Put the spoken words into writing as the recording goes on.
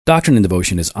Doctrine and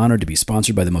Devotion is honored to be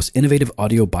sponsored by the most innovative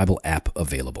audio Bible app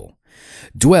available.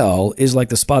 Dwell is like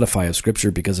the Spotify of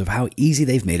Scripture because of how easy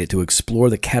they've made it to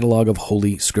explore the catalog of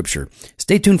Holy Scripture.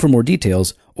 Stay tuned for more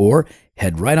details or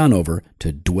head right on over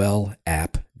to dwellapp.io.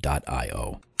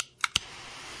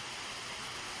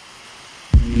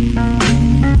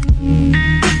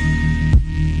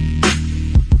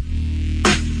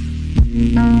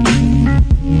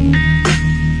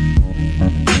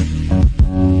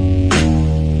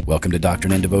 Welcome to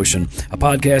Doctrine and Devotion, a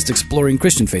podcast exploring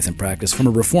Christian faith and practice from a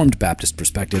Reformed Baptist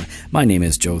perspective. My name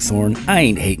is Joe Thorne. I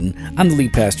ain't hating. I'm the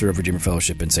lead pastor of Redeemer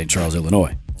Fellowship in St. Charles,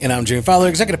 Illinois. And I'm Jimmy Fowler,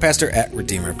 executive pastor at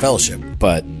Redeemer Fellowship.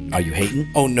 But are you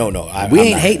hating? Oh, no. We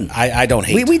ain't hating. I don't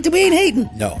hate. We ain't hating.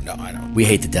 No, I don't. We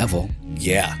hate the devil.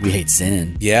 Yeah. We hate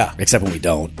sin. Yeah. Except when we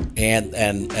don't. And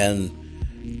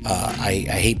I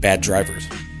hate bad drivers.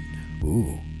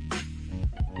 Ooh.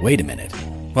 Wait a minute.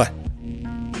 What?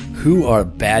 Who are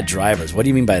bad drivers? What do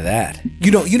you mean by that? You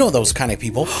know those kind of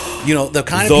people. You know the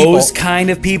kind of those people.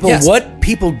 kind of people. Yes. What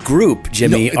people group,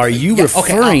 Jimmy, are you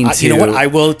referring to? You know what? I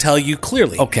will tell you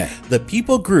clearly. Okay. The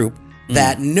people group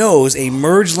that knows a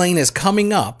merge lane is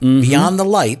coming up beyond the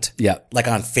light. Yeah. Like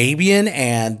on Fabian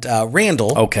and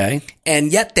Randall. Okay.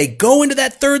 And yet they go into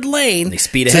that third lane. They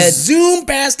speed to ahead. zoom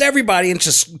past everybody and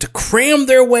just to cram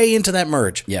their way into that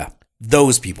merge. Yeah.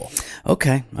 Those people.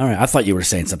 Okay. All right. I thought you were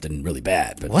saying something really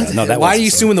bad. But What? no, that Why are wasn't you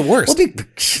assuming the worst? Well,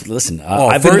 listen,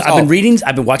 I've been reading,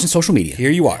 I've been watching social media.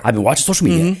 Here you are. I've been watching social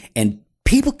media, and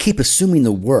people keep assuming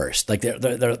the worst. Like they're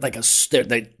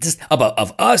just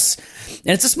of us,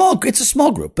 and it's a small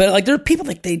group. But like there are people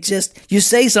like you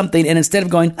say something, and instead of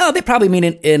going, oh, they probably mean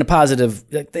it in a positive,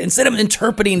 instead of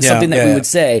interpreting something that we would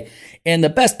say in the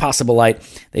best possible light,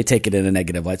 they take it in a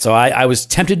negative light. So I was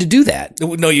tempted to do that.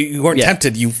 No, you weren't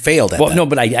tempted. You failed at that. No,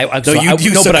 but I I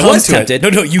was tempted.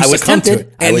 You succumbed to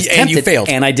it. And you failed.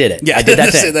 And I did it. Yeah, I did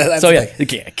that thing. that's So the yeah,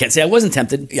 thing. I can't say I wasn't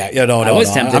tempted. Yeah, no. I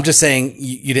was tempted. I'm just saying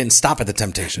you didn't stop at the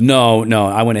temptation. No,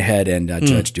 I went ahead and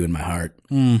judged you in my heart.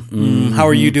 How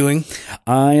are you doing?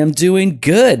 I am doing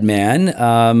good, man.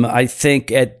 I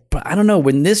think I don't know,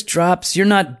 when this drops, you're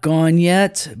not gone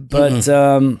yet, but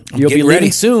you'll be leaving ready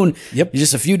soon. Yep. You're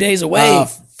just a few days away.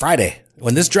 Friday.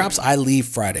 When this drops, I leave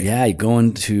Friday. Yeah, you're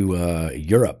going to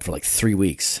Europe for like 3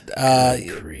 weeks.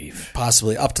 Grief.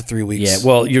 Possibly up to 3 weeks. Yeah,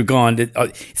 well, you're gone.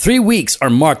 3 weeks are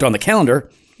marked on the calendar.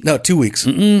 No, 2 weeks.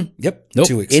 Yep, Nope.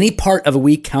 2 weeks. Any part of a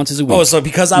week counts as a week. Oh, so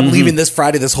because I'm leaving this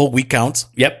Friday, this whole week counts?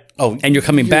 Yep. Oh, and you're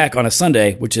coming back on a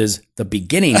Sunday, which is the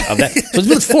beginning of that. So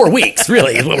it's 4 weeks,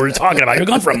 really, is what we're talking about. You're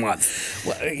gone for a month.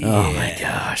 Oh my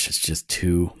gosh, it's just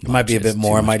too much. It might be a bit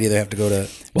more. I might either have to go to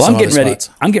I'm getting ready.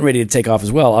 I'm getting ready to take off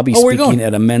as well. I'll be speaking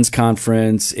at a men's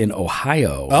conference in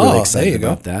Ohio. Really excited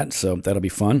about that. So that'll be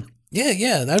fun.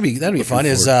 Yeah, that'd be fun.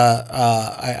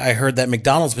 I heard that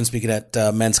McDonald's been speaking at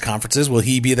men's conferences. Will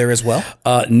he be there as well?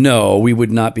 No, we would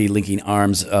not be linking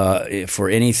arms for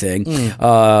anything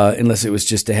unless it was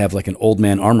just to have like an old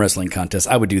man arm wrestling contest.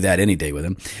 I would do that any day with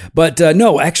him. But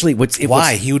no, actually,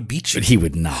 why he would beat you? He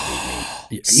would not.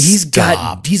 He's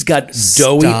got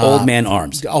doughy old man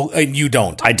arms. Oh, and you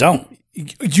don't. I don't.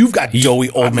 You've got doughy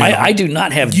old man arms. I do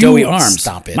not have doughy arms.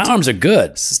 Stop it. My arms are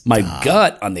good. My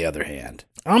gut, on the other hand.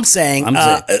 I'm saying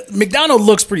McDonald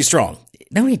looks pretty strong.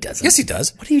 No, he doesn't. Yes, he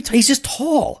does. What are you? He's just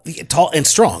tall. Tall and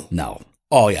strong. No.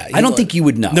 Oh yeah. I don't think you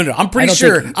would know. No. I'm pretty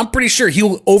sure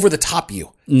he'll over the top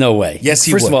you. No way. Yes,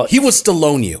 he First would. of all, he will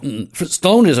Stallone you.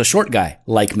 Stallone is a short guy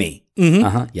like me.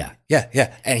 Mm-hmm. Yeah.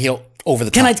 Yeah. And he'll over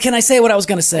the top. Can I say what I was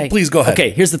going to say? Please go ahead.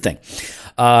 Okay. Here's the thing.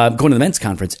 Going to the men's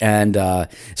conference, and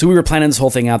so we were planning this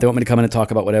whole thing out. They want me to come in and talk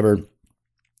about whatever.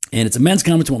 And it's a men's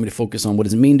conference. They want me to focus on what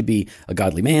does it mean to be a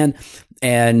godly man.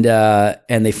 And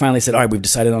they finally said, all right, we've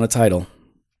decided on a title.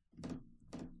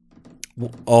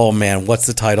 Oh, man. What's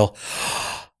the title?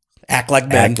 Act Like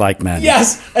Men. Act Like Men.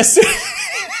 Yes.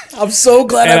 I'm so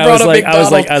glad I brought up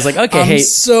McDonald. I was like, okay, hey.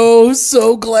 I'm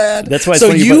so glad. That's why.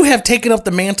 So you have taken up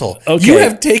the mantle. Okay. You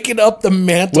have taken up the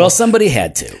mantle. Well, somebody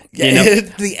had to. You know?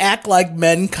 The Act Like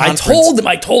Men conference.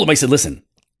 I told him, I said, listen,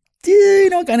 do you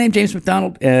know a guy named James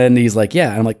McDonald? And he's like, yeah.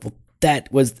 And I'm like, well,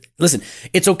 listen,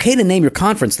 it's okay to name your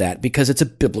conference that because it's a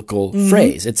biblical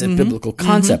phrase. It's a biblical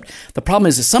concept. The problem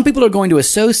is that some people are going to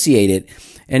associate it.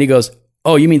 And he goes,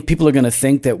 oh, you mean people are going to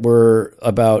think that we're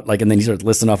about like, and then he started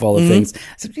listing off all the things. I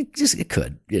said, it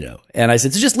could, you know. And I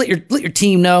said, so just let your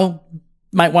team know.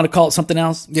 Might want to call it something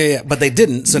else. Yeah. But they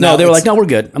didn't. So no, they were like, no, we're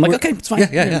good. I'm like, okay, it's fine.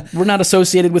 Yeah. We're not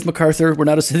associated with MacArthur. We're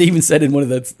not. They even said in one of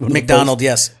the McDonald,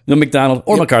 yes. No, McDonald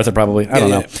or MacArthur probably. I don't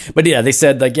know. But yeah, they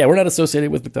said like, yeah, we're not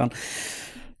associated with McDonald.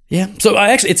 Yeah. So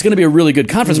it's going to be a really good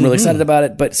conference. I'm really excited about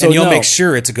it. But and you'll make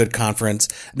sure it's a good conference.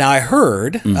 Now, I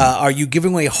heard, are you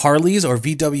giving away Harleys or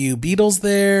VW Beetles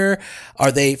there?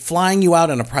 Are they flying you out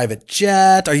on a private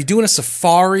jet? Are you doing a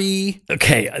safari?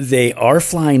 Okay, they are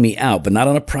flying me out, but not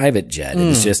on a private jet.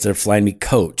 It's just they're flying me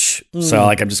coach. So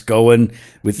I'm just going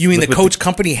with. You mean the coach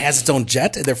company has its own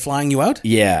jet and they're flying you out?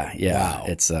 Yeah. Wow.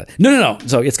 It's no.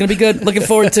 So it's gonna be good. Looking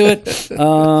forward to it.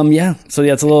 Yeah. So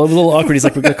yeah, it's a little awkward. He's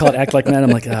like, we're gonna call it Act Like Men. I'm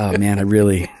like, oh man, I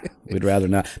really would rather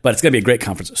not. But it's gonna be a great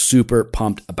conference. Super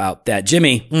pumped about that.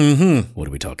 Jimmy, what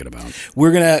are we talking about?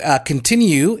 We're gonna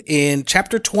continue in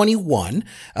chapter 21.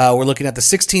 We're looking at the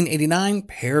 1689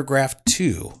 paragraph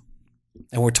 2.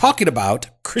 And we're talking about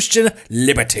Christian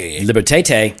liberty.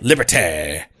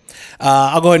 Liberté.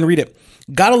 I'll go ahead and read it.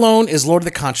 God alone is Lord of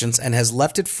the conscience and has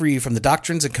left it free from the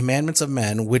doctrines and commandments of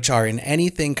men, which are in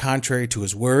anything contrary to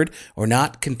his word or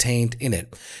not contained in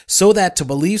it. So that to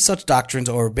believe such doctrines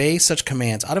or obey such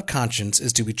commands out of conscience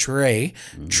is to betray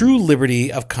true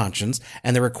liberty of conscience,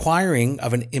 and the requiring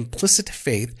of an implicit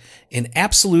faith in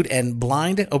absolute and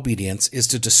blind obedience is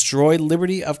to destroy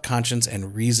liberty of conscience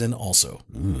and reason also.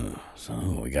 So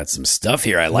we got some stuff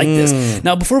here. I like this.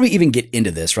 Now, before we even get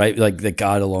into this, right, like that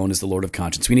God alone is the Lord of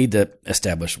conscience, we need to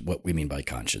establish what we mean by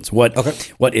conscience.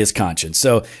 What is conscience?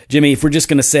 So, Jimmy, if we're just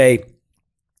going to say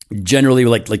generally,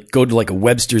 like go to like a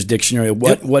Webster's dictionary,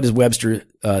 what does Webster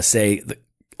say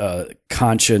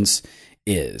conscience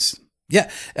is? Yeah,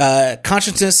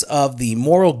 consciousness of the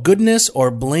moral goodness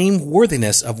or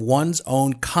blameworthiness of one's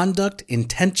own conduct,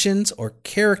 intentions, or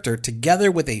character, together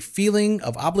with a feeling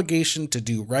of obligation to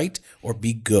do right or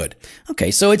be good. Okay,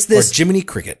 so it's this or Jiminy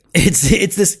Cricket. It's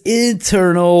this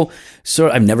internal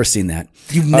sort. I've never seen that.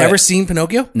 You've never seen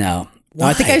Pinocchio? No. No,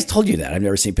 I think I told you that. I've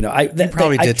never seen Pinocchio.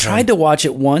 I tried to watch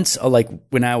it once, like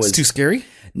when I was. It's too scary?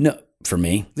 No. For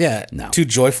me? Yeah. No. Too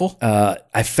joyful?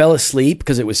 I fell asleep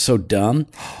because it was so dumb.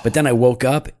 But then I woke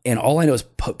up and all I know is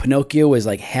Pinocchio was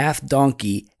like half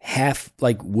donkey, half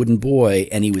like wooden boy,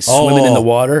 and he was swimming in the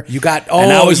water. You got,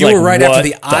 and I was you like, were right what after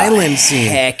the island scene.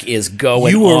 Heck is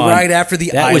going on? You were right after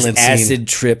the that island was acid scene.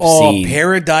 trip Oh, scene.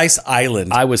 Paradise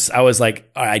Island. I was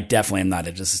like, I definitely am not.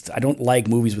 I don't like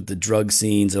movies with the drug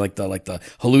scenes and like the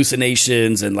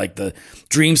hallucinations and like the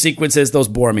dream sequences. Those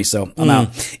bore me, so I'm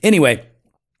out. Anyway,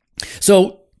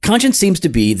 so conscience seems to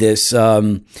be this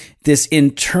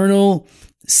internal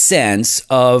sense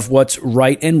of what's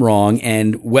right and wrong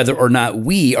and whether or not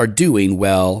we are doing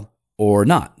well or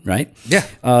not, right? Yeah.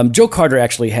 Joe Carter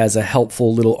actually has a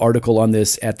helpful little article on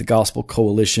this at the Gospel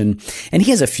Coalition, and he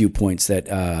has a few points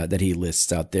that he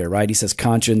lists out there, right? He says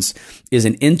conscience is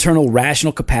an internal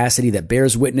rational capacity that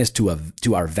bears witness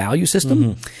to our value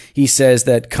system. He says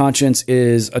that conscience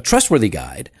is a trustworthy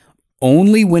guide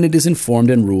only when it is informed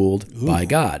and ruled by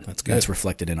God. That's good. That's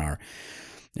reflected in our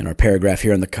paragraph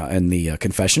here in the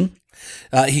confession.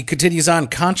 He continues on,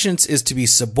 conscience is to be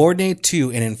subordinate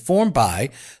to and informed by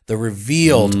the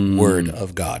revealed word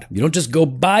of God. You don't just go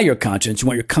by your conscience. You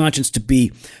want your conscience to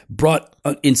be brought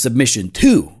in submission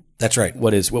to. That's right.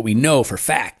 What we know for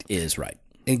fact is right.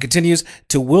 And continues,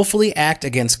 to willfully act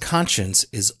against conscience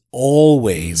is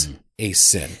always a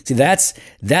sin. See, that's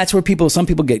where some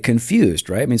people get confused,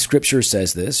 right? I mean, Scripture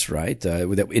says this, right?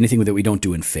 That anything that we don't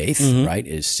do in faith, right,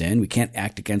 is sin. We can't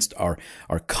act against our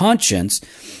conscience.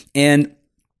 And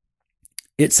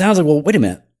it sounds like, well, wait a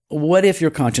minute. What if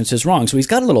your conscience is wrong? So he's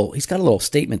got a little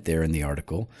statement there in the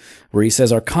article where he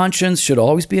says our conscience should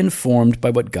always be informed by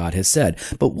what God has said.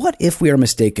 But what if we are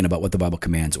mistaken about what the Bible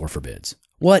commands or forbids?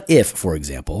 What if, for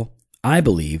example, I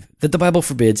believe that the Bible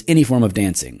forbids any form of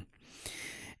dancing,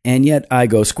 and yet I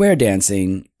go square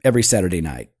dancing every Saturday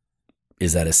night?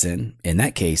 Is that a sin? In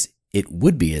that case, it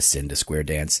would be a sin to square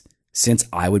dance, since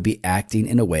I would be acting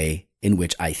in a way in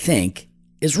which I think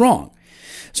is wrong.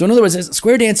 So in other words,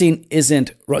 square dancing is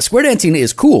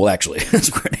cool, actually.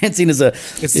 Square dancing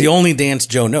it's the only dance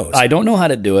Joe knows. I don't know how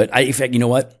to do it. In fact, you know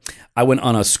what? I went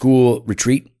on a school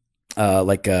retreat,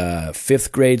 like a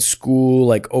fifth grade school,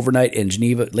 like overnight in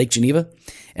Lake Geneva.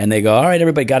 And they go, all right,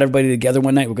 everybody got everybody together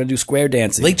one night. We're going to do square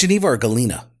dancing. Lake Geneva or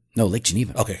Galena? No, Lake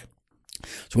Geneva. Okay.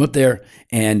 So we went up there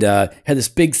and had this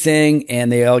big thing, and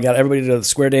they all got everybody to the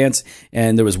square dance.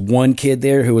 And there was one kid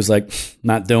there who was like,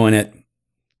 not doing it.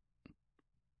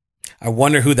 I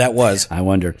wonder who that was. I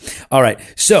wonder. All right.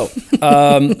 So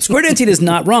square dancing is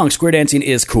not wrong. Square dancing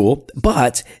is cool.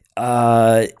 But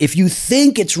if you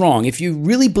think it's wrong, if you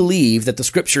really believe that the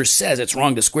Scripture says it's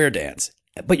wrong to square dance,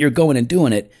 but you're going and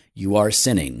doing it, you are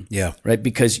sinning. Yeah. Right?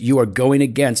 Because you are going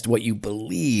against what you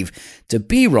believe to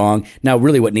be wrong. Now,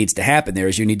 really what needs to happen there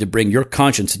is you need to bring your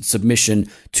conscience in submission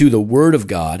to the Word of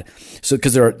God. So,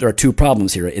 because there are two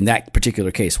problems here in that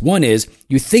particular case. One is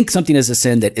you think something is a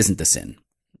sin that isn't a sin.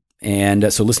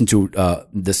 And so listen to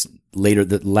this later,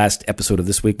 the last episode of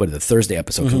this week, the Thursday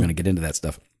episode, 'cause we're going to get into that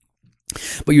stuff.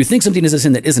 But you think something is a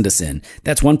sin that isn't a sin.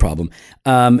 That's one problem.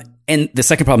 And the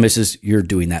second problem is you're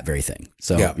doing that very thing.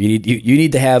 So you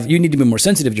need to be more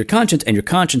sensitive to your conscience, and your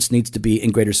conscience needs to be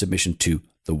in greater submission to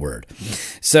the Word.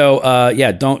 So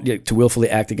to willfully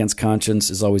act against conscience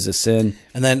is always a sin.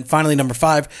 And then finally, number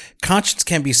 5, conscience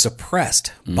can be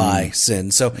suppressed by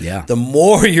sin. So the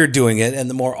more you're doing it, and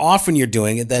the more often you're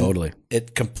doing it, then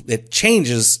it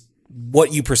changes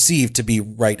what you perceive to be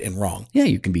right and wrong. Yeah,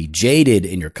 you can be jaded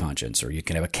in your conscience, or you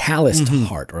can have a calloused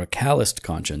heart or a calloused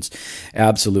conscience.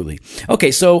 Absolutely.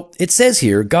 Okay, so it says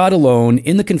here, God alone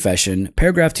in the confession,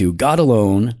 paragraph 2, God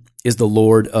alone is the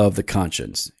Lord of the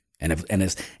conscience, and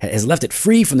has left it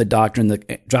free from the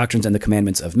doctrines and the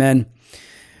commandments of men,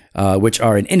 which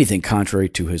are in anything contrary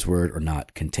to his word or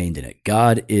not contained in it.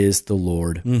 God is the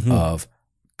Lord of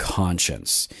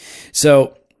conscience.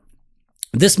 So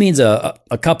this means a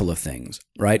couple of things,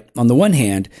 right? On the one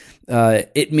hand,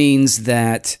 it means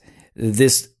that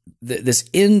this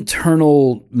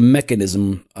internal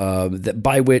mechanism that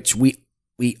by which we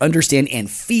understand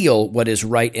and feel what is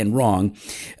right and wrong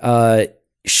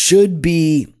should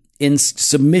be in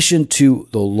submission to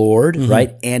the Lord,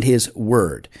 right, and His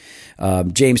Word.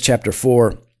 James chapter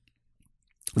 4,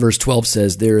 verse 12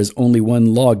 says, "There is only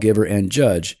one lawgiver and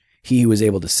judge, He who is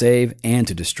able to save and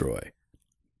to destroy.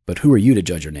 But who are you to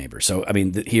judge your neighbor?" So, I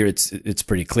mean, here it's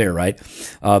pretty clear, right?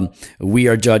 We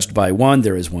are judged by one.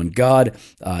 There is one God.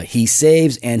 He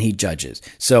saves and He judges.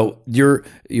 So your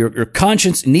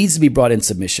conscience needs to be brought in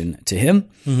submission to Him.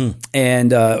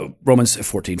 And Romans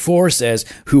 14:4 says,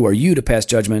 "Who are you to pass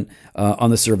judgment on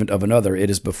the servant of another?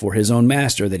 It is before his own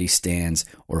master that he stands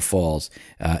or falls,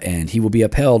 and he will be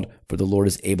upheld, for the Lord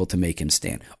is able to make him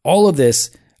stand." All of this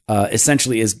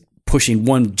essentially is pushing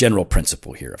one general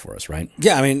principle here for us, right?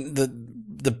 Yeah, I mean,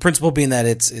 the principle being that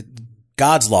it's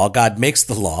God's law. God makes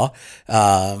the law.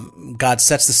 God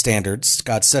sets the standards.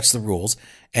 God sets the rules,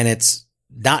 and it's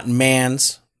not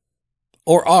man's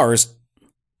or ours,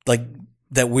 like,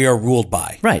 that we are ruled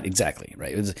by. Right, exactly.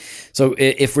 Right. So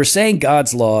if we're saying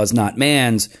God's law is not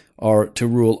man's, are to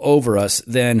rule over us,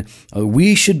 then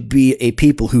we should be a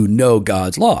people who know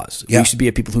God's laws. Yeah. We should be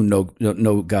a people who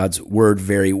know God's word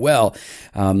very well,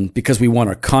 because we want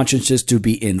our consciences to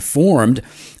be informed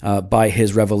by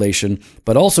His revelation,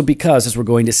 but also because, as we're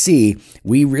going to see,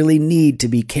 we really need to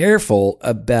be careful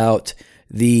about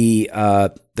the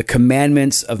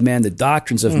commandments of men, the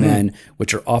doctrines of men,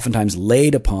 which are oftentimes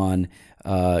laid upon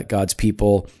God's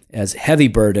people as heavy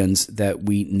burdens that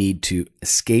we need to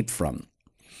escape from.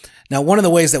 Now, one of the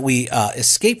ways that we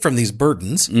escape from these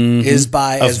burdens is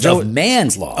by of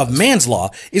man's law. Of man's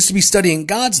law is to be studying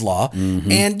God's law.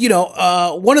 And,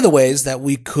 one of the ways that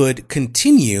we could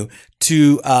continue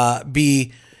to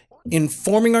be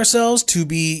informing ourselves, to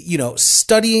be,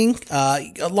 studying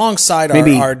alongside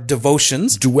our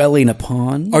devotions. Dwelling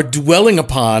upon.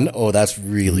 Oh, that's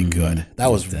really good.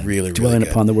 That was really dwelling good.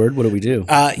 Upon the word. What do we do?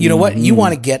 You know what? You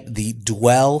want to get the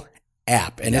Dwell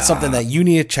app, and it's something that you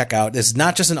need to check out. It's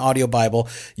not just an audio Bible.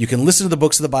 You can listen to the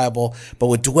books of the Bible, but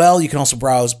with Dwell, you can also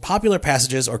browse popular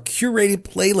passages or curated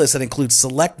playlists that include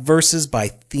select verses by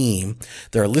theme.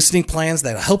 There are listening plans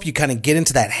that help you kind of get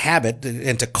into that habit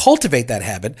and to cultivate that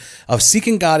habit of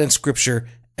seeking God in Scripture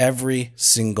every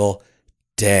single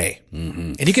day.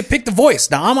 And you can pick the voice.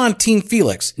 Now, I'm on Team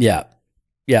Felix. Yeah.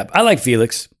 I like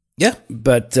Felix. Yeah.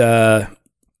 But, I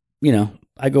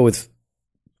go with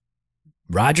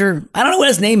Roger? I don't know what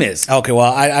his name is. Okay,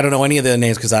 well, I don't know any of the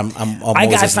names because I'm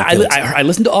I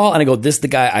listen to all and I go, this is the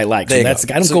guy I like. So that's the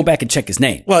guy. I don't go back and check his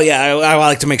name. Well, yeah, I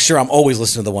like to make sure I'm always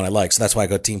listening to the one I like. So that's why I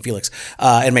go Team Felix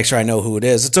and make sure I know who it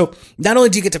is. And so not only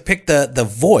do you get to pick the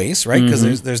voice, right?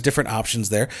 Because there's different options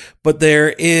there, but there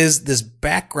is this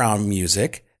background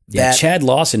music. Yeah, Chad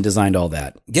Lawson designed all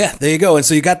that. Yeah, there you go. And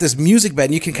so you got this music bed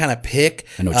and you can kind of pick.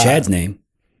 I know Chad's name.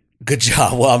 Good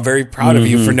job. Well, I'm very proud of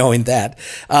you for knowing that.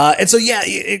 And so,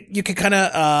 you can kind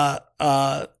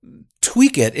of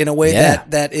tweak it in a way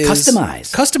that is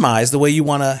customized the way you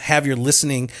want to have your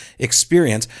listening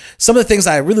experience. Some of the things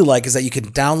I really like is that you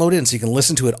can download it and so you can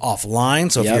listen to it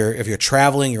offline. So if you're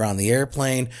traveling, you're on the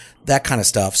airplane, that kind of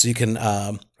stuff. So you can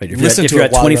listen to it. If you're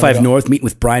at 25 North meeting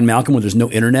with Brian Malcolm where there's no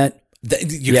internet,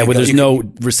 Where there's no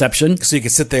reception. So you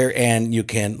can sit there and you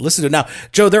can listen to it. Now,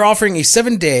 Joe, they're offering a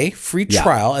 7-day free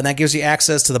trial, and that gives you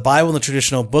access to the Bible in the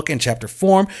traditional book and chapter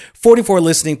form, 44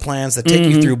 listening plans that take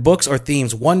you through books or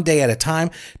themes one day at a time,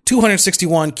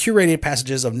 261 curated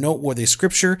passages of noteworthy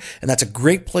scripture, and that's a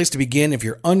great place to begin if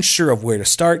you're unsure of where to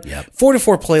start.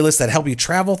 44 playlists that help you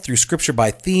travel through scripture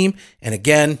by theme, and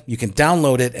again, you can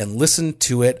download it and listen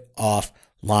to it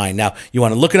offline. Now, you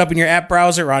want to look it up in your app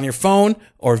browser or on your phone,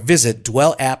 or visit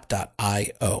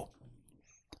dwellapp.io.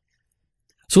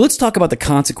 So let's talk about the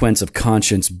consequence of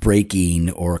conscience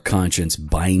breaking or conscience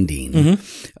binding.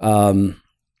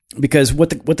 Because what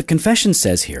the confession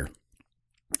says here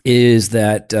is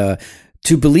that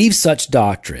to believe such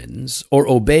doctrines or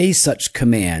obey such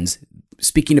commands,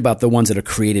 speaking about the ones that are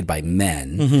created by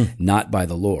men, not by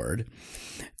the Lord,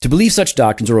 to believe such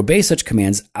doctrines or obey such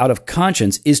commands out of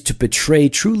conscience is to betray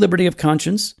true liberty of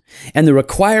conscience, and the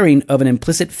requiring of an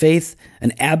implicit faith,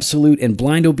 an absolute and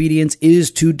blind obedience, is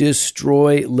to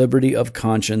destroy liberty of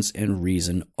conscience and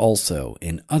reason also.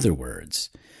 In other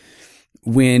words,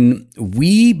 when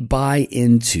we buy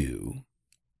into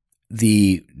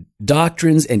the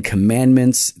doctrines and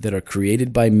commandments that are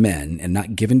created by men and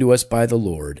not given to us by the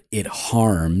Lord, it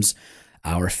harms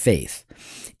our faith.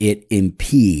 It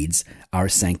impedes our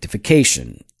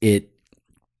sanctification. It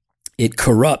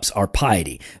corrupts our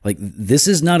piety. Like, this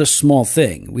is not a small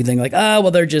thing. We think like,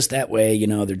 well, they're just that way.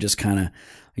 They're just kind of,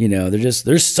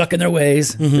 they're stuck in their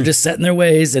ways. They're just set in their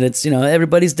ways. And it's,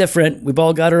 everybody's different. We've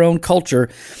all got our own culture,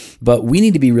 but we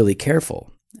need to be really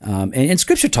careful. And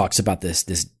Scripture talks about this,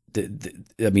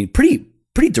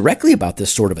 pretty directly about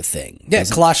this sort of a thing. Yeah,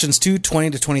 Colossians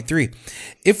 2:20-23.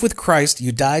 If with Christ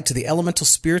you died to the elemental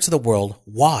spirits of the world,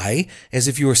 why, as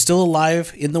if you were still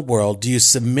alive in the world, do you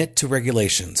submit to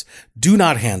regulations? Do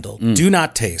not handle, do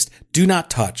not taste, do not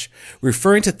touch,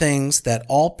 referring to things that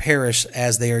all perish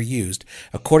as they are used,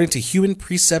 according to human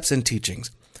precepts and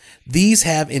teachings. These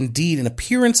have indeed an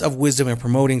appearance of wisdom in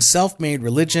promoting self-made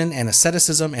religion and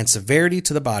asceticism and severity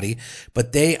to the body,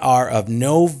 but they are of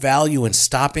no value in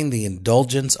stopping the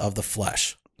indulgence of the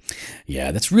flesh.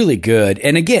 Yeah, that's really good.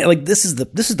 And again, like this is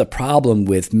the problem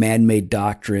with man-made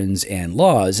doctrines and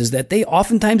laws, is that they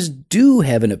oftentimes do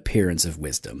have an appearance of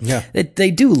wisdom. Yeah, they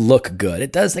do look good.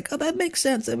 It does, like, oh, that makes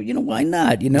sense. Why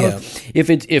not? If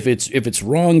it's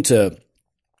wrong to.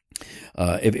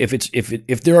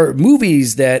 If there are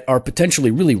movies that are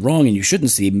potentially really wrong and you shouldn't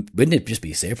see, wouldn't it just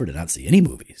be safer to not see any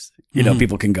movies?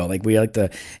 People can go, like, we like to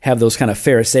have those kind of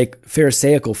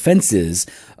pharisaical fences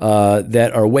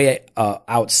that are way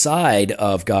outside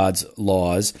of God's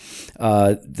laws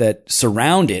that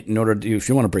surround it in order to, if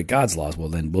you want to break God's laws, well,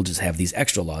 then we'll just have these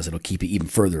extra laws that'll keep you even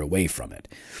further away from it.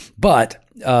 But,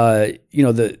 there's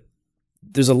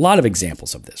a lot of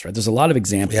examples of this, right? There's a lot of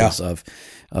examples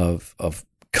of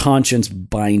conscience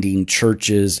binding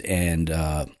churches and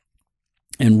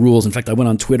rules. In fact, I went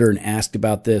on Twitter and asked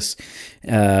about this,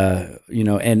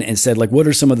 and said, like, what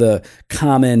are some of the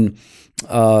common,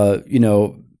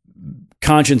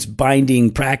 conscience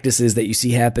binding practices that you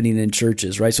see happening in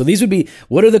churches, right? So these would be,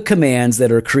 what are the commands that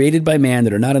are created by man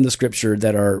that are not in the Scripture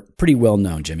that are pretty well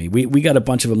known, Jimmy? We got a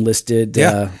bunch of them listed.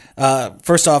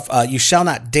 First off, you shall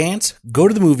not dance, go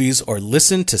to the movies, or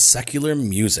listen to secular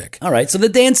music. All right. So the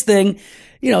dance thing,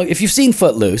 if you've seen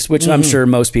Footloose, which I'm sure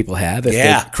most people have, if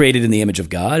they're created in the image of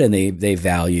God and they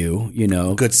value,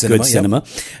 good cinema.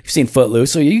 You've seen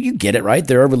Footloose, so you get it, right?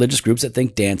 There are religious groups that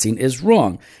think dancing is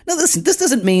wrong. Now, listen, this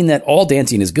doesn't mean that all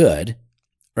dancing is good,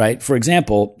 right? For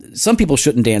example, some people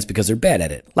shouldn't dance because they're bad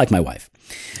at it, like my wife.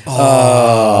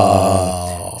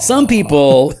 Some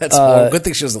people... That's good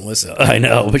thing she doesn't listen. I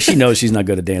know, but she knows she's not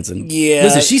good at dancing. Yeah.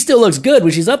 Listen, she still looks good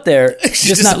when she's up there. She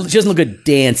doesn't look good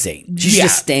dancing. She should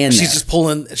just stand there.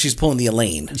 She's pulling the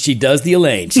Elaine. She does the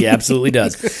Elaine. She absolutely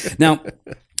does. Now,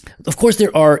 of course,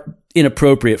 there are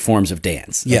inappropriate forms of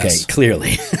dance. Yes. Okay,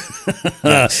 clearly.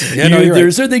 Yes. There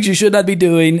are certain things you should not be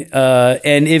doing.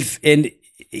 And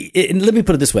let me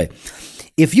put it this way.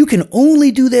 If you can only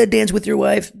do that dance with your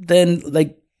wife, then,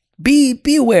 like, be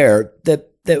aware that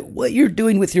what you're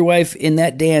doing with your wife in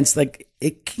that dance, like,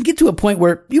 it can get to a point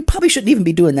where you probably shouldn't even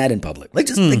be doing that in public. Like,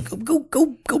 just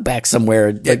go back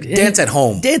somewhere. Like, dance at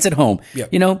home. Dance at home.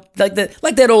 Yep. Like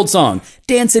that old song,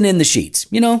 "Dancing in the Sheets."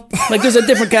 Like, there's a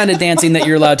different kind of dancing that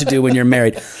you're allowed to do when you're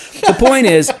married. The point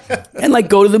is, and, like,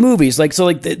 go to the movies. Like, so,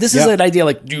 like, this is an idea,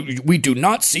 like, we do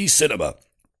not see cinema.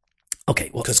 Okay,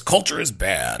 well, because culture is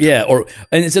bad. Yeah,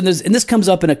 and this comes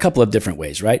up in a couple of different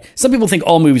ways, right? Some people think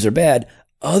all movies are bad.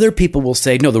 Other people will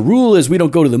say, no, the rule is we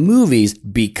don't go to the movies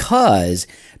because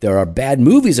there are bad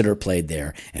movies that are played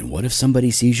there. And what if somebody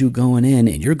sees you going in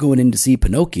and you're going in to see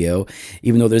Pinocchio,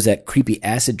 even though there's that creepy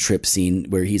acid trip scene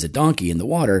where he's a donkey in the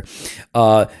water?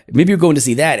 Maybe you're going to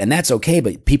see that, and that's okay,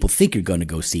 but people think you're going to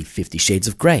go see 50 Shades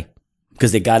of Grey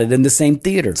because they got it in the same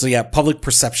theater. So yeah, public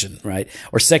perception. Right.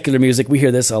 Or secular music. We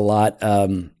hear this a lot.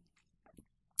 And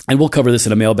we'll cover this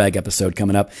in a mailbag episode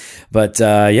coming up. But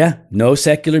no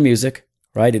secular music.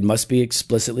 Right, it must be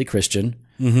explicitly Christian,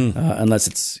 unless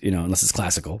it's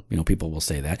classical. People will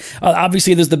say that.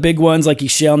 Obviously, there's the big ones like you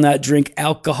shall not drink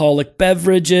alcoholic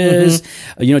beverages.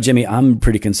 Jimmy, I'm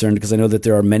pretty concerned because I know that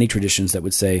there are many traditions that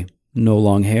would say no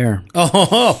long hair.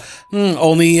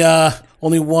 Only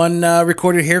one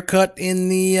recorded haircut in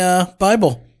the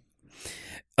Bible.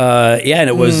 And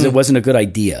it wasn't a good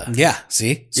idea. Yeah,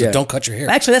 see? So don't cut your hair.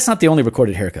 Actually, that's not the only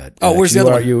recorded haircut. Where's the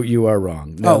other one? You are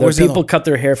wrong. No, where's the other people one? cut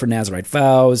their hair for Nazarite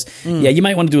vows. Yeah, you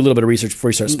might want to do a little bit of research before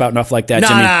you start spouting off like that,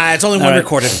 Jimmy. Nah, it's only one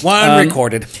recorded. One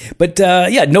recorded. But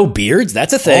no beards.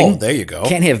 That's a thing. Oh, there you go.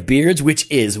 Can't have beards, which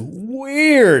is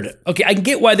weird. Okay, I can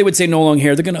get why they would say no long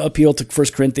hair. They're going to appeal to 1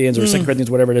 Corinthians or 2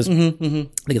 Corinthians, whatever it is. I think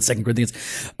it's 2 Corinthians.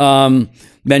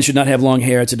 Men should not have long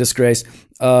hair. It's a disgrace.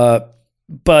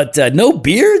 But no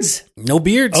beards? No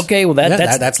beards. Okay, well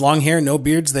that's long hair, no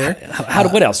beards there.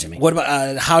 What else, Jimmy? What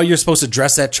about how you're supposed to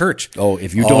dress at church? Oh,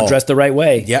 if you don't dress the right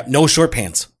way. Yep, no short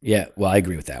pants. Yeah, well, I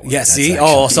agree with that one. Yeah, That's see?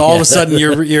 actually- So all of a sudden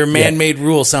your man-made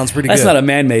rule sounds pretty That's good. not a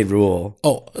man-made rule.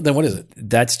 Oh, then what is it?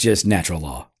 That's just natural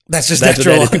law. That's just That's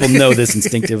natural. what that is. People know this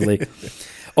instinctively.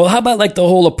 Well, how about like the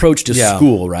whole approach to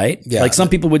school, right? Yeah. Like some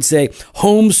people would say,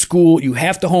 homeschool, you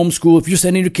have to homeschool. If you're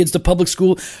sending your kids to public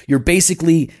school, you're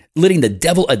basically letting the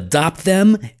devil adopt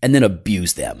them and then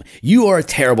abuse them. You are a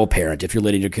terrible parent if you're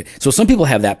letting your kid. So some people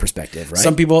have that perspective, right?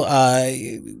 Some people,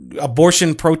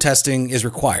 abortion protesting is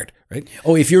required, right?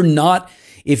 Oh, if you're not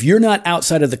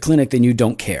outside of the clinic, then you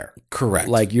don't care. Correct.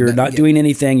 Like you're not doing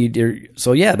anything.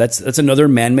 So yeah, that's another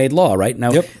man-made law, right?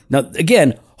 Now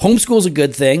again, homeschool is a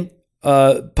good thing.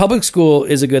 Public school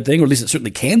is a good thing, or at least it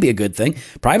certainly can be a good thing.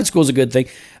 Private school is a good thing.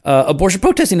 Abortion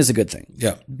protesting is a good thing.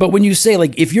 Yeah. But when you say,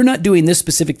 like, if you're not doing this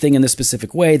specific thing in this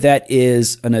specific way, that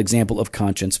is an example of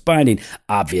conscience binding.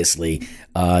 Obviously,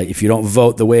 if you don't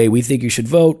vote the way we think you should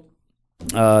vote,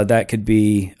 that could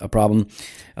be a problem.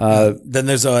 Then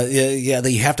there's that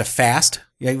you have to fast.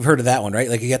 Yeah, you've heard of that one, right?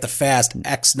 Like you have to fast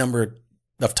X number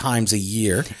of times a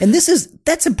year. And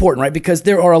that's important, right? Because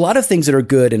there are a lot of things that are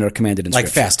good and are commanded in Like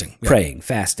Scripture. fasting. Yeah. Praying,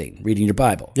 fasting, reading your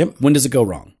Bible. Yep. When does it go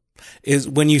wrong? Is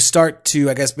when you start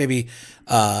to, I guess, maybe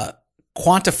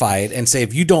quantify it and say,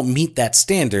 if you don't meet that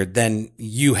standard, then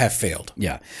you have failed.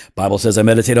 Yeah. Bible says, I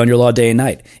meditate on your law day and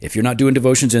night. If you're not doing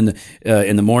devotions in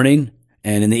the morning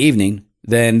and in the evening,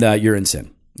 then you're in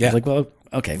sin. Yeah. Like, well,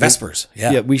 okay. Vespers.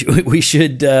 Yeah. Yeah, we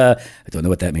should, I don't know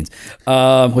what that means.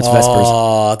 What's Vespers?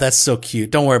 Oh, that's so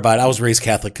cute. Don't worry about it. I was raised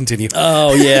Catholic. Continue.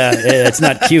 Oh, yeah. It's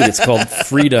not cute. It's called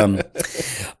freedom.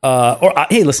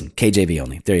 Hey, listen, KJV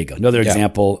only. There you go. Another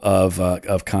example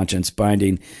of conscience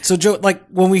binding. So, Joe, like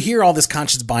when we hear all this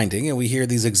conscience binding and we hear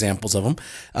these examples of them,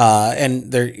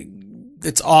 and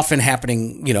it's often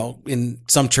happening, in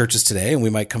some churches today, and we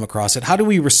might come across it. How do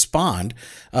we respond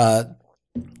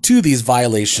to these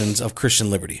violations of Christian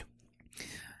liberty?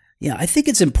 Yeah, I think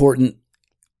it's important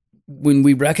when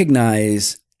we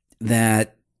recognize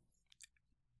that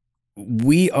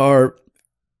we are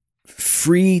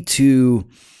free to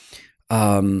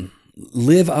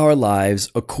live our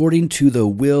lives according to the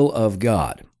will of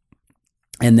God,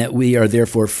 and that we are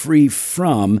therefore free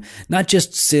from not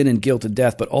just sin and guilt and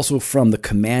death, but also from the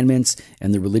commandments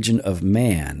and the religion of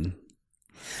man.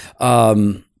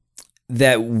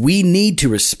 That we need to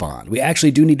respond. We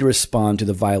actually do need to respond to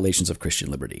the violations of Christian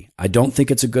liberty. I don't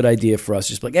think it's a good idea for us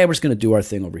to just be like, hey, we're just going to do our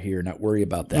thing over here, not worry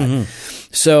about that. Mm-hmm.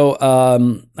 So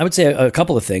I would say a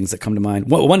couple of things that come to mind.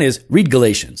 One is read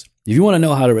Galatians. If you want to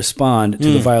know how to respond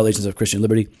to the violations of Christian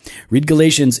liberty, read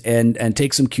Galatians and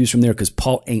take some cues from there, because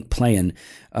Paul ain't playing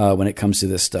when it comes to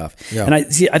this stuff. Yeah. And I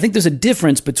think there's a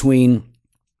difference between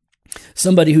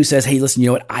somebody who says, hey, listen, you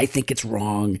know what? I think it's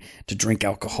wrong to drink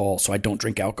alcohol, so I don't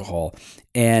drink alcohol.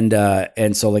 And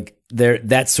so like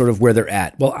that's sort of where they're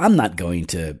at. Well, I'm not going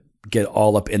to get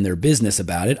all up in their business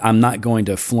about it. I'm not going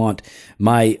to flaunt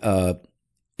my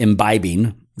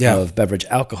imbibing of beverage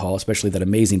alcohol, especially that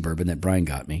amazing bourbon that Brian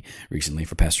got me recently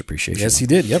for Pastor Appreciation Yes, Month. he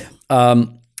did. Yep.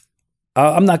 I'm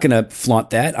not going to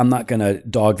flaunt that. I'm not going to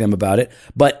dog them about it.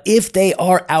 But if they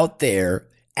are out there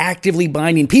actively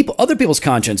binding other people's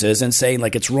consciences and saying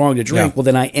like it's wrong to drink, well,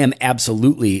 then I am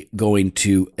absolutely going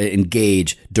to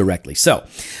engage directly. So,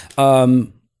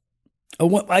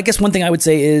 I guess one thing I would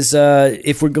say is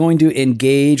if we're going to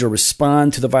engage or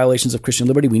respond to the violations of Christian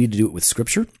liberty, we need to do it with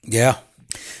Scripture. Yeah.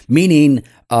 Meaning,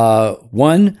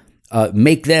 one,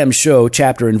 make them show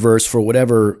chapter and verse for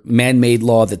whatever man-made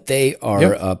law that they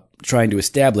are trying to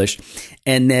establish,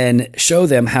 and then show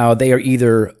them how they are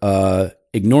either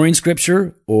ignoring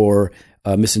Scripture or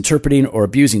misinterpreting or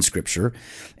abusing Scripture,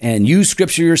 and use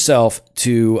Scripture yourself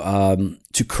to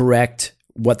correct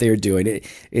what they are doing.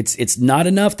 It's not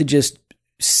enough to just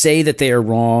say that they are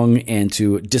wrong and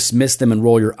to dismiss them and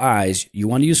roll your eyes. You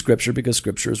want to use Scripture because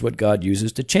Scripture is what God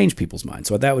uses to change people's minds.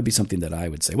 So that would be something that I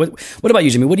would say. What about you,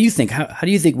 Jimmy? What do you think? How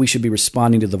do you think we should be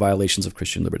responding to the violations of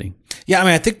Christian liberty? Yeah, I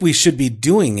mean, I think we should be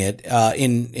doing it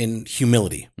in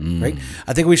humility, right?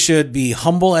 I think we should be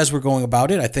humble as we're going about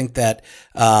it. I think that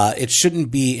it shouldn't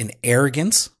be an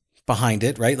arrogance behind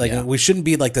it, right? Like we shouldn't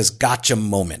be like this gotcha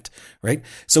moment, right?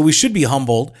 So we should be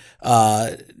humbled,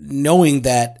 knowing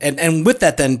that, and with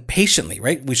that, then patiently,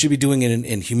 right? We should be doing it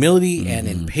in humility and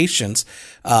in patience,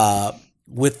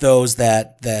 with those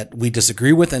that we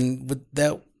disagree with and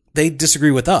that they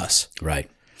disagree with us. Right.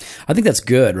 I think that's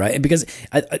good, right? Because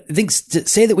I think to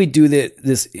say that we do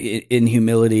this in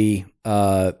humility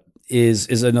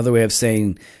is another way of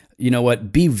saying, you know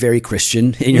what, be very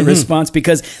Christian in your response,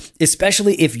 because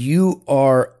especially if you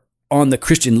are on the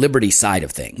Christian liberty side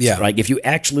of things, right? If you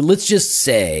actually, let's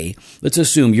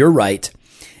assume you're right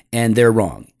and they're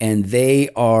wrong, and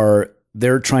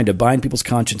they're trying to bind people's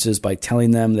consciences by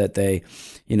telling them that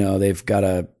they've got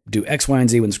to do X, Y, and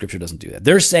Z when the Scripture doesn't do that.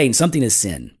 They're saying something is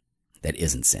sin that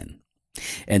isn't sin.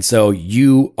 And so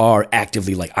you are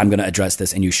actively like, I'm going to address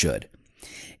this, and you should.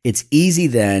 It's easy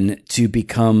then to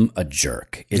become a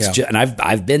jerk. It's just, and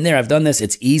I've been there. I've done this.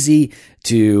 It's easy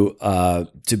to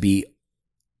be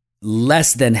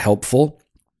less than helpful.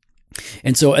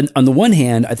 And so on the one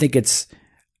hand, I think it's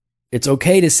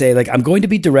okay to say, like, I'm going to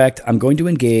be direct. I'm going to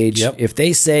engage. If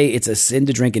they say it's a sin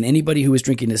to drink, and anybody who is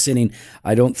drinking is sinning,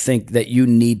 I don't think that you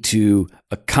need to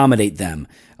accommodate them.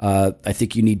 I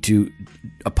think you need to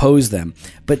oppose them.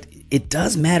 But it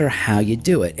does matter how you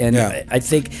do it. And I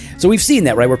think, so we've seen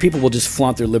that, right? Where people will just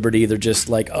flaunt their liberty. They're just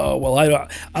like, oh, well,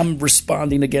 I'm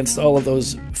responding against all of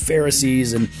those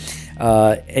Pharisees. And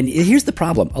here's the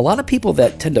problem. A lot of people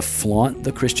that tend to flaunt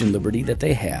the Christian liberty that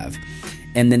they have,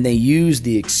 and then they use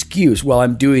the excuse, well,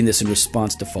 I'm doing this in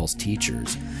response to false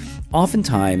teachers.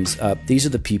 Oftentimes, these are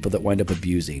the people that wind up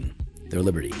abusing their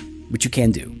liberty, which you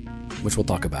can do, which we'll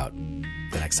talk about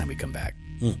the next time we come back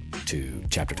to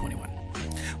chapter 21.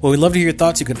 Well, we'd love to hear your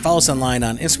thoughts. You can follow us online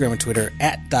on Instagram and Twitter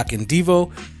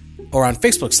 @DocInDevo, or on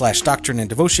Facebook /Doctrine and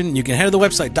Devotion. You can head to the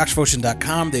website,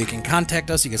 doctrinedevotion.com. There you can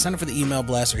contact us. You can sign up for the email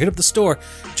blast or hit up the store,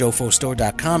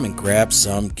 jofostore.com, and grab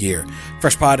some gear.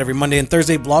 Fresh pod every Monday and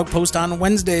Thursday, blog post on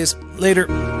Wednesdays. Later.